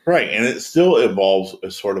character. Right, and it still involves a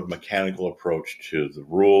sort of mechanical approach to the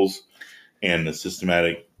rules and the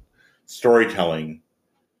systematic storytelling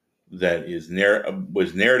that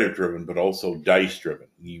was narrative driven, but also dice driven.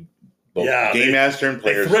 Both game master and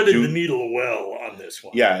players threaded the needle well on this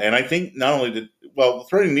one. Yeah, and I think not only the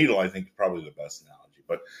threading needle, I think is probably the best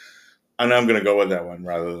analogy, and I'm going to go with that one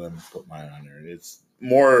rather than put mine on there. It's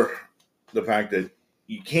more the fact that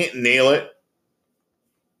you can't nail it,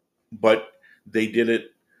 but they did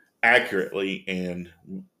it accurately and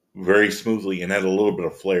very smoothly and add a little bit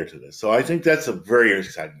of flair to this. So I think that's a very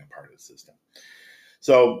exciting part of the system.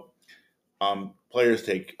 So players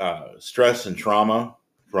take stress and trauma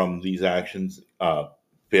from these actions,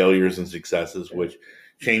 failures and successes, which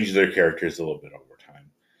change their characters a little bit over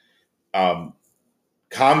time.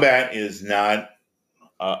 Combat is not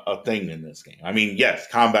a thing in this game. I mean, yes,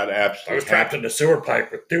 combat absolutely. I was trapped in a sewer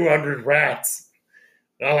pipe with 200 rats.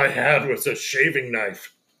 All I had was a shaving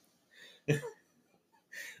knife.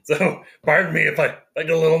 So, pardon me if I get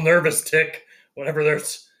a little nervous tick whenever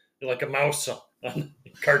there's like a mouse on a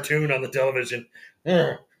cartoon on the television.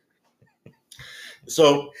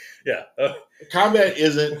 So, yeah. Combat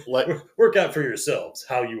isn't like... Work out for yourselves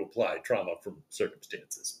how you apply trauma from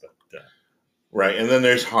circumstances. But right, and then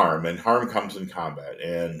there's harm, and harm comes in combat.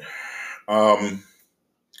 And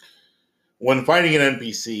when fighting an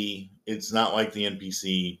NPC, it's not like the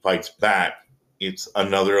NPC fights back. It's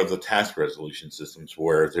another of the task resolution systems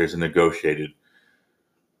where there's a negotiated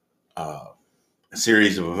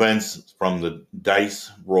series of events from the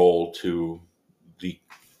dice roll to the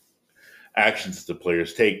actions that the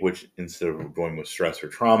players take, which instead of going with stress or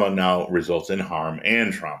trauma, now results in harm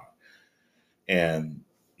and trauma. And,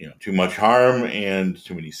 too much harm and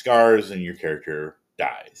too many scars, and your character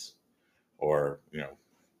dies. Or,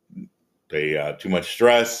 too much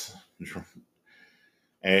stress,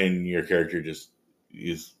 and your character just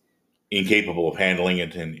is incapable of handling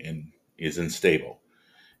it and is unstable.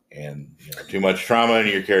 And too much trauma, and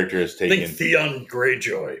your character is taken. Think Theon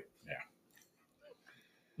Greyjoy.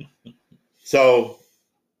 Yeah. So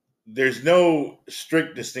there's no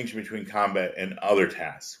strict distinction between combat and other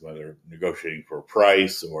tasks, whether negotiating for a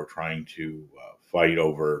price or trying to fight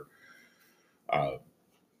over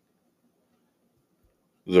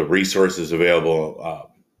the resources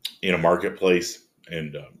available in a marketplace,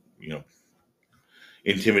 and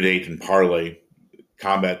intimidate and parlay.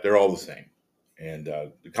 Combat, they're all the same. And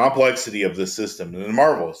the complexity of this system, and the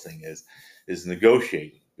marvelous thing is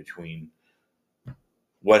negotiating between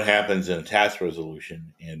what happens in a task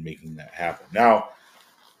resolution and making that happen. Now,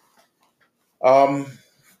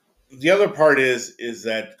 the other part is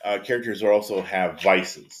that characters also have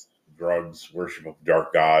vices, drugs, worship of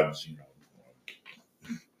dark gods,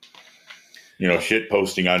 shit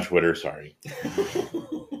posting on Twitter. Sorry.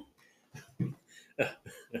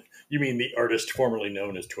 You mean the artist formerly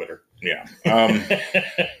known as Twitter? Yeah.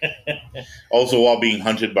 Also, while being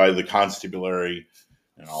hunted by the constabulary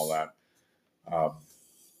and all that.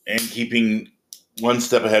 And keeping one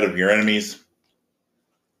step ahead of your enemies.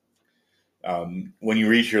 When you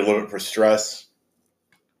reach your limit for stress,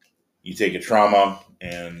 you take a trauma,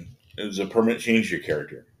 and it's a permanent change to your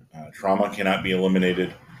character. Trauma cannot be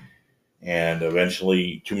eliminated, and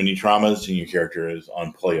eventually too many traumas and your character is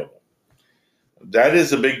unplayable. That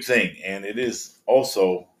is a big thing, and it is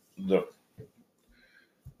also the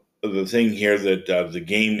thing here that the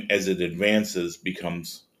game, as it advances,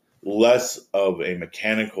 becomes less of a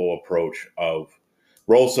mechanical approach of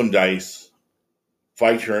roll some dice,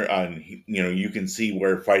 fight your, you can see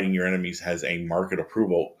where fighting your enemies has a marketed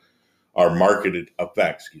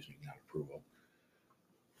effect, not approval,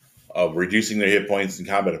 of reducing their hit points and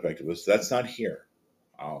combat effectiveness. That's not here.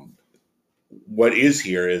 What is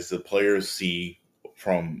here is the players see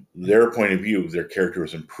from their point of view, their character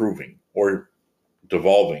is improving or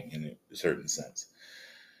devolving in a certain sense.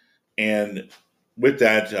 And with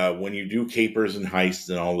that, when you do capers and heists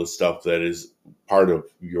and all this stuff that is part of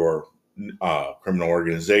your criminal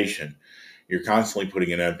organization, you're constantly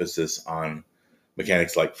putting an emphasis on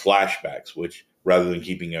mechanics like flashbacks, which rather than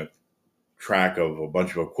keeping a track of a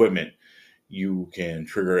bunch of equipment, you can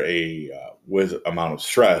trigger with amount of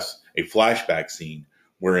stress, a flashback scene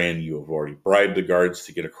wherein you have already bribed the guards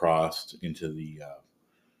to get across into the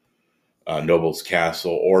noble's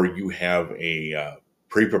castle, or you have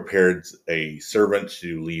pre-prepared a servant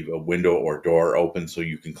to leave a window or door open so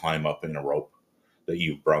you can climb up in a rope that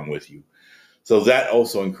you've brung with you. So that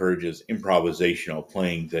also encourages improvisational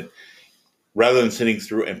playing, that rather than sitting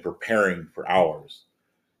through and preparing for hours,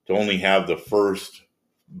 to only have the first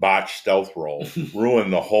botched stealth roll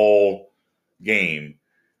ruin the whole game,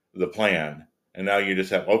 the plan. And now you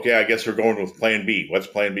just have, okay, I guess we're going with plan B. What's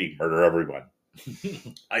plan B? Murder everyone.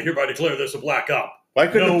 I hereby declare this a black op. Why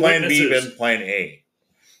couldn't plan B been plan A?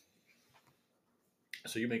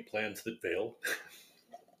 So you make plans that fail?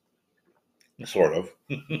 Sort of.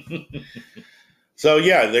 So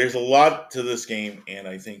yeah, there's a lot to this game, and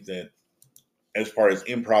I think that as far as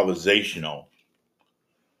improvisational,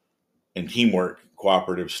 and teamwork,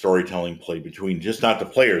 cooperative storytelling play between just not the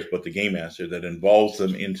players, but the game master that involves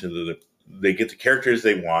them into they get the characters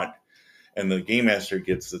they want, and the game master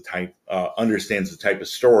gets understands the type of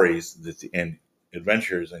stories and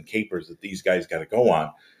adventures and capers that these guys got to go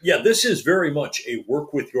on. Yeah, this is very much a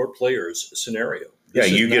work with your players scenario. Yeah,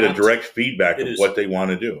 you get a direct feedback of what they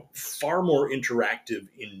want to do. Far more interactive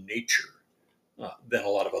in nature than a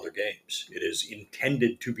lot of other games. It is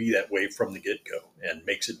intended to be that way from the get-go and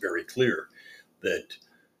makes it very clear that,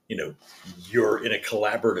 you're in a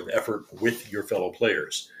collaborative effort with your fellow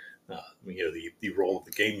players. The role of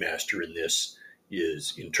the game master in this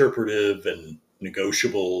is interpretive and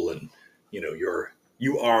negotiable, and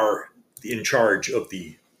you are in charge of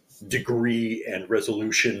the degree and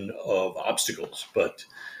resolution of obstacles, but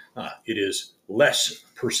it is less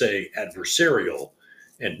per se adversarial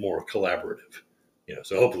and more collaborative.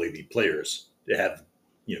 So hopefully the players have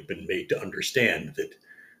been made to understand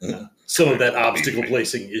that some of that obstacle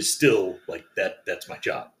placing is still like that. That's my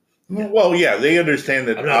job. Well, yeah, they understand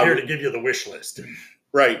that. I'm not here to give you the wish list,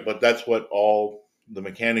 right? But that's what all the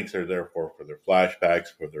mechanics are there for their flashbacks,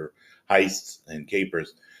 for their heists and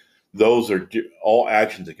capers. Those are all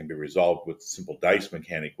actions that can be resolved with simple dice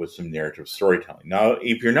mechanic with some narrative storytelling. Now,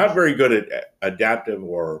 if you're not very good at adaptive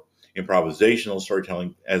or improvisational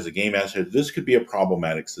storytelling as a game master, this could be a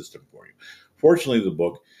problematic system for you. Fortunately, the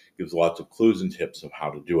book gives lots of clues and tips of how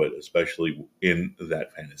to do it, especially in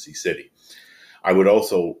that fantasy city. I would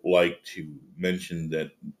also like to mention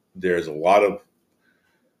that there's a lot of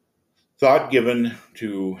thought given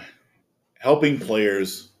to helping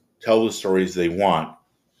players tell the stories they want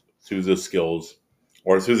through the skills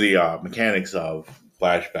or through the mechanics of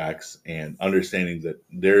flashbacks, and understanding that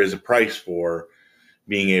there is a price for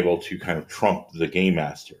being able to kind of trump the game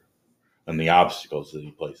master and the obstacles that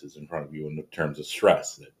he places in front of you in terms of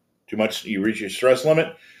stress. That too much, you reach your stress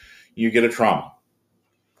limit, you get a trauma.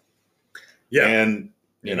 Yeah. And,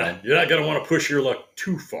 you're not going to want to push your luck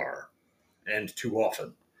too far and too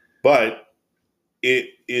often. But it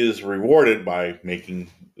is rewarded by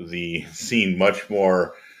making the scene much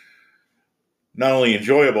more not only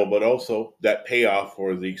enjoyable, but also that payoff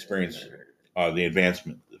for the experience, the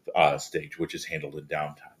advancement stage, which is handled in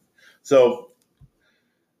downtime. So,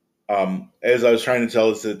 as I was trying to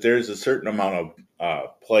tell us, that there's a certain amount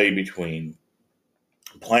of play between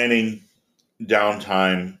planning,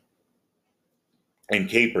 downtime, and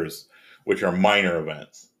capers, which are minor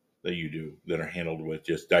events that you do that are handled with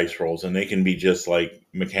just dice rolls. And they can be just like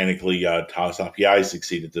mechanically toss off. Yeah, I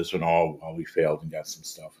succeeded this one. Oh, well, we failed and got some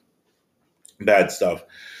stuff. Bad stuff.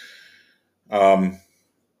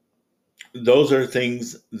 Those are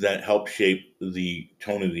things that help shape the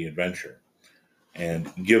tone of the adventure and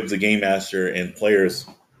give the game master and players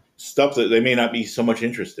stuff that they may not be so much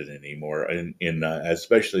interested in anymore,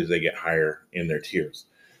 especially as they get higher in their tiers.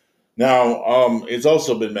 Now, it's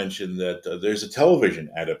also been mentioned that there's a television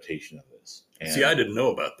adaptation of this. And see, I didn't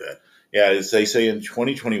know about that. Yeah, as they say, in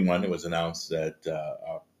 2021, it was announced that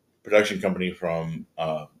a production company from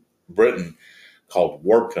Britain called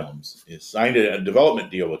Warp Films has signed a development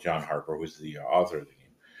deal with John Harper, who's the author of the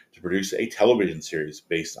game, to produce a television series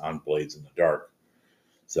based on Blades in the Dark.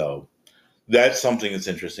 So that's something that's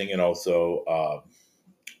interesting. And also,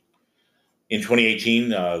 in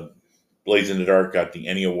 2018, Blades in the Dark got the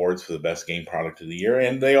Emmy Awards for the Best Game Product of the Year,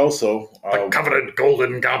 and they also... the coveted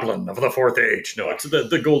Golden Goblin of the Fourth Age. No, it's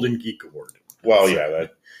the Golden Geek Award. Well, yeah.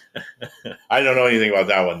 I don't know anything about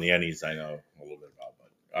that one. The Emmys I know a little bit about.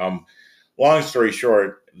 But long story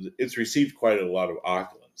short, it's received quite a lot of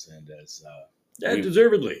accolades. And as...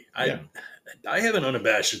 deservedly. I have an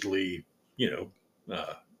unabashedly,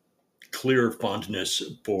 clear fondness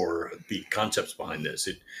for the concepts behind this.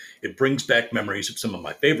 It brings back memories of some of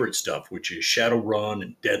my favorite stuff, which is Shadowrun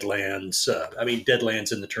and Deadlands.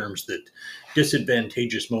 Deadlands in the terms that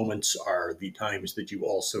disadvantageous moments are the times that you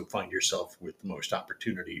also find yourself with the most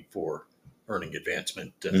opportunity for earning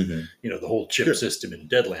advancement. The whole chip system in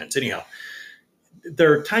Deadlands. Anyhow,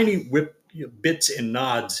 there are tiny bits and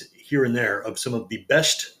nods here and there of some of the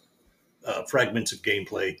best fragments of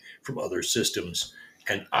gameplay from other systems.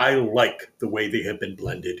 And I like the way they have been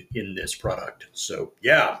blended in this product. So,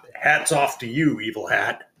 yeah, hats off to you, Evil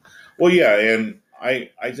Hat. Well, yeah, and I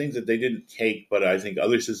think that they didn't take, but I think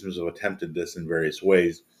other systems have attempted this in various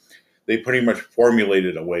ways. They pretty much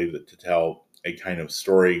formulated a way to tell a kind of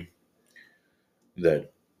story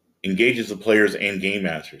that engages the players and game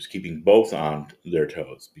masters, keeping both on their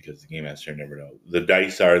toes, because the game master never knows. The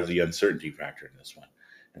dice are the uncertainty factor in this one.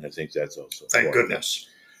 And I think that's also... Thank goodness.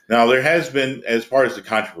 Now, there has been, as far as the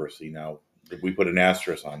controversy, now we put an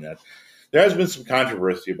asterisk on that, there has been some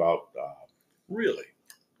controversy about... Really?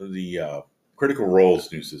 the Critical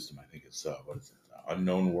Role's new system. I think it's what is it?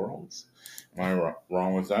 Unknown Worlds. Am I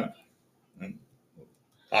wrong with that?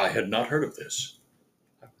 I had not heard of this.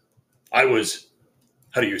 I was,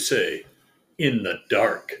 how do you say, in the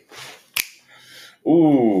dark.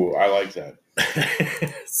 Ooh, I like that.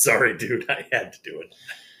 Sorry, dude, I had to do it.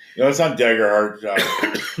 It's not Daggerheart.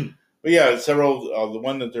 But yeah, several. The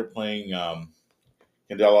one that they're playing,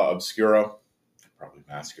 Candela Obscura, probably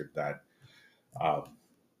massacred that.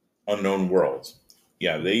 Unknown Worlds.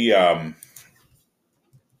 Yeah, they.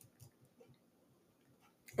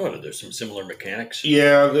 There's some similar mechanics.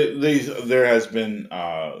 Yeah, there has been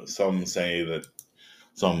some say that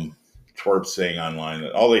some twerp saying online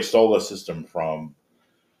that they stole the system from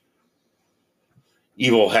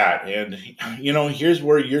Evil Hat, and here's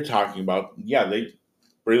where you're talking about. Yeah, they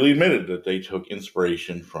really admitted that they took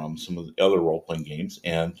inspiration from some of the other role playing games,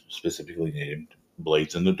 and specifically named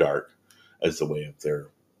Blades in the Dark as the way of their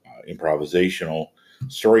improvisational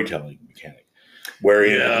storytelling mechanic.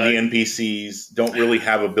 Wherein the NPCs don't really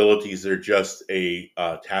have abilities; they're just a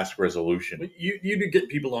task resolution. You do get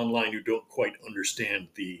people online who don't quite understand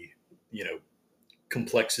the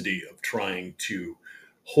complexity of trying to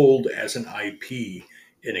hold as an IP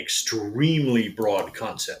an extremely broad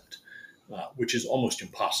concept, which is almost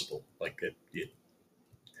impossible.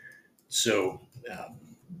 So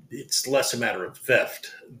it's less a matter of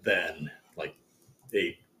theft than like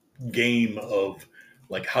a game of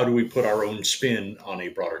how do we put our own spin on a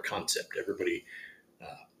broader concept. Everybody,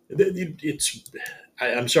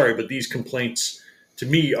 I'm sorry, but these complaints to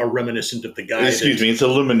me are reminiscent of the guy. Excuse me, it's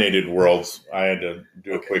Illuminated Worlds. I had to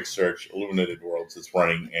do a quick search. Illuminated Worlds. It's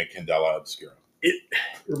running at Candela Obscura. It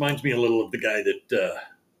reminds me a little of the guy that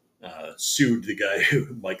sued the guy,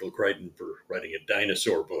 Michael Crichton, for writing a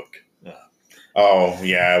dinosaur book.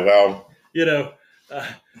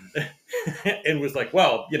 And was like,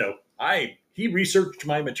 well, he researched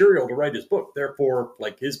my material to write his book. Therefore,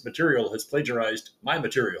 his material has plagiarized my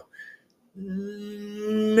material.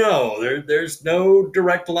 No, there's no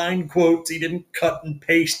direct line quotes. He didn't cut and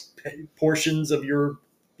paste portions of your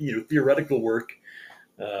theoretical work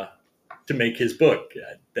to make his book.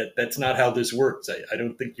 That's not how this works. I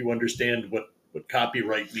don't think you understand what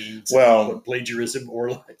copyright means. Well, what plagiarism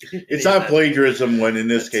or it's not plagiarism when in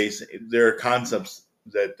this case there are concepts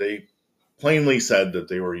that they plainly said that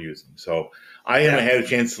they were using. So I haven't had a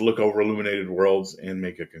chance to look over Illuminated Worlds and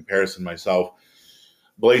make a comparison myself.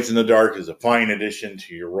 Blades in the Dark is a fine addition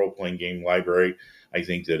to your role-playing game library. I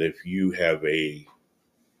think that if you have a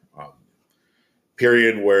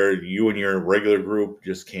period where you and your regular group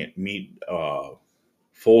just can't meet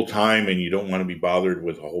full-time and you don't want to be bothered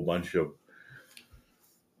with a whole bunch of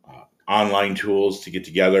online tools to get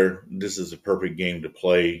together, this is a perfect game to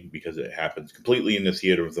play because it happens completely in the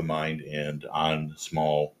theater of the mind and on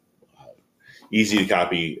small, easy to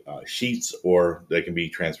copy sheets, or they can be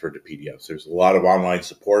transferred to PDFs. There's a lot of online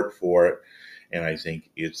support for it, and I think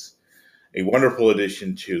it's a wonderful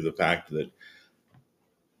addition to the fact that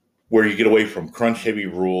where you get away from crunch-heavy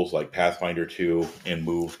rules like Pathfinder 2 and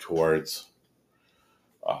move towards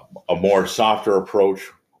a more softer approach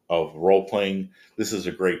of role-playing, this is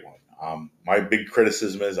a great one. My big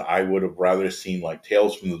criticism is I would have rather seen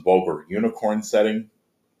Tales from the Vulgar Unicorn setting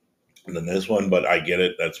than this one, but I get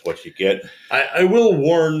it. That's what you get. I will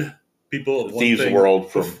warn people of one Thieves thing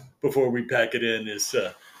World before we pack it in is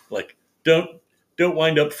don't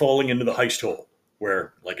wind up falling into the heist hole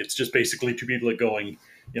where it's just basically two people going,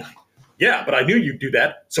 yeah, but I knew you'd do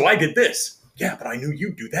that, so I did this. Yeah, but I knew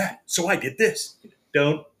you'd do that, so I did this.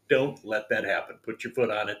 Don't let that happen. Put your foot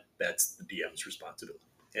on it. That's the DM's responsibility.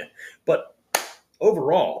 Yeah. But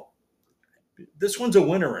overall, this one's a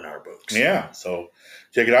winner in our books. Yeah, so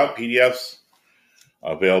check it out. PDFs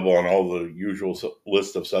available on all the usual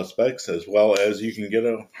list of suspects, as well as you can get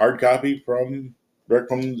a hard copy direct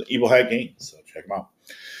from the Evil Hat Games. So check them out.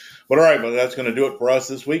 But all right, that's going to do it for us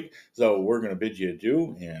this week. So we're going to bid you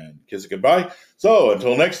adieu and kiss it goodbye. So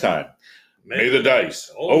until next time, may the dice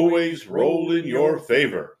always roll in your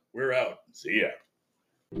favor. We're out. See ya.